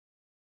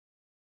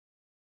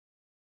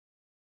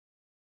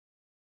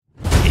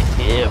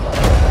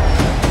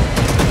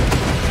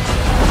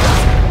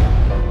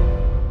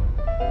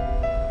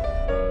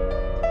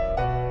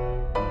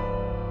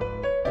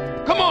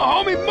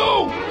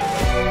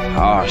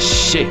Oh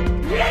shit.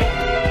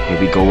 Here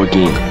we go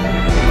again.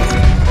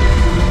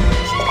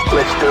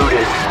 Let's do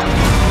this.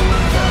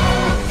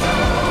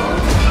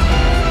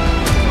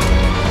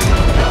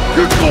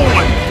 You're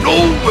going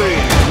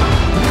nowhere.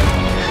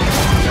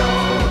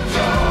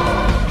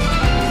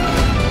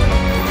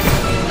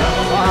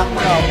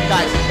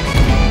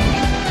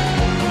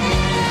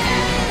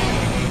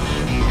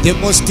 The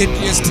most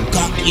deadliest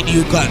gang in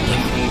Uganda.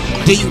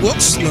 They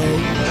walk slow,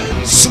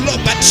 slow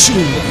but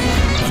sure.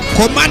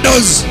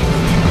 Commandos!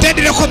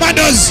 Deadly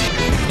commandos!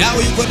 Now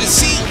you're gonna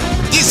see,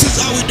 this is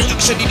how we do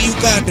action in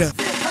Uganda.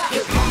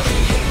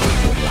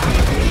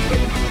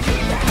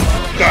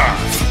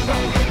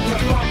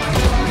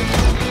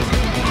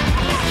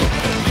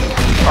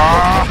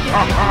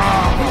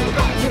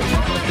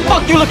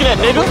 Fuck you looking at,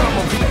 nigga?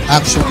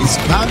 Action is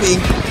coming.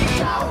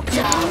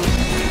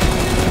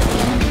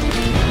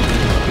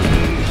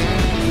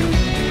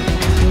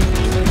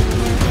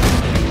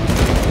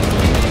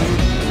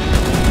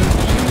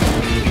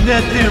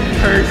 Nothing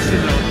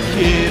personal,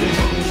 kid.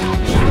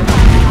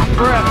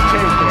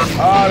 Breathtaking.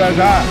 Oh, that's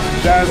hot.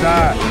 That's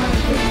hot.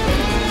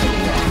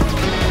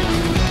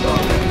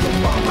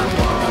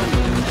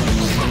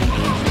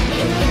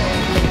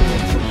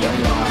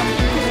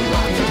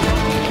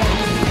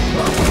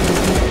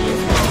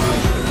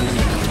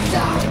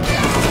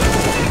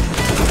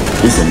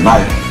 It's a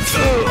knife.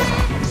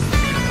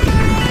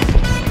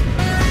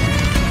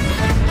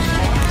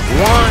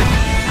 1,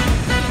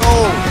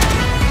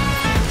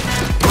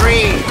 2,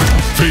 3.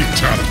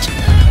 Fatality.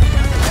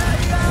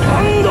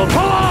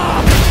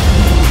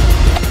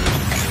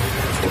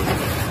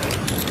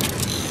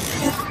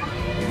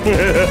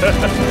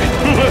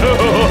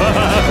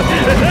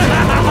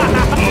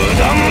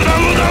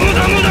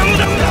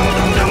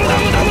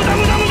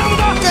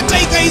 The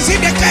tiger is in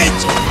the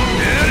cage.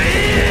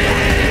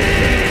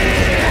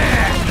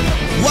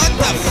 What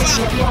the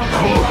fuck?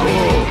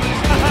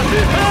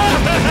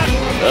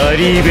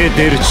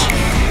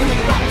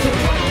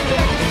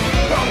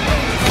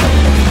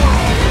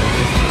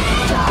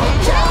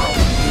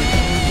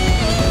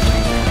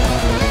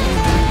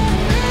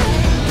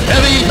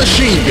 Heavy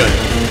machine gun.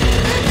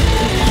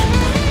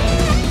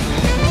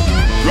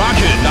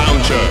 Rocket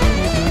launcher.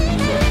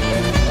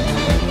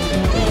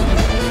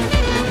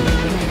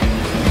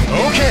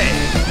 Okay.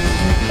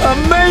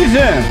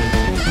 Amazing!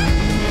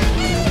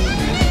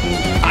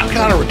 I'm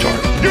kind of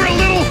retarded. You're a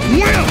little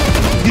wimp.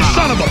 You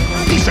son of a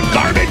piece of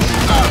garbage.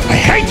 I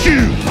hate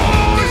you.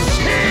 Oh,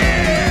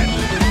 shit.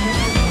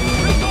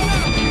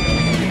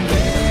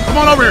 Come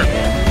on over here!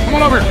 Come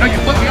on over here! No, you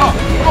flip me off!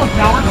 Come on,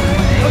 coward!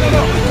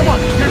 No! Come on!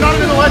 You're not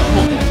an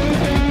intellectual!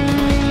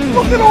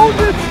 Look at all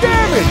this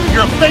damage!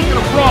 You're a fake and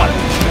a fraud!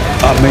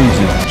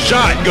 Amazing.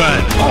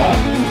 Shotgun.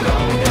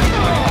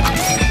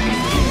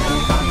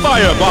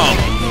 Fireball.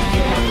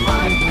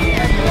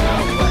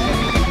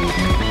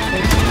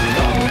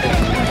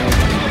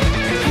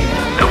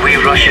 Are we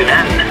rushing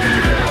in,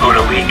 or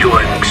are we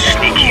going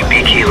sneaky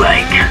beaky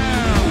like?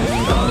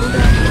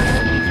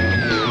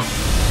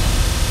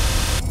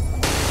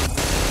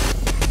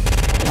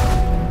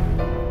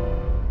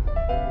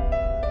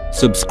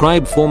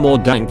 Subscribe for more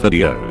Dank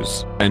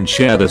videos, and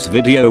share this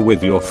video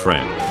with your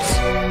friends.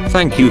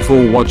 Thank you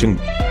for watching.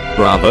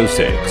 Bravo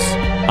 6.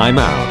 I'm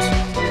out.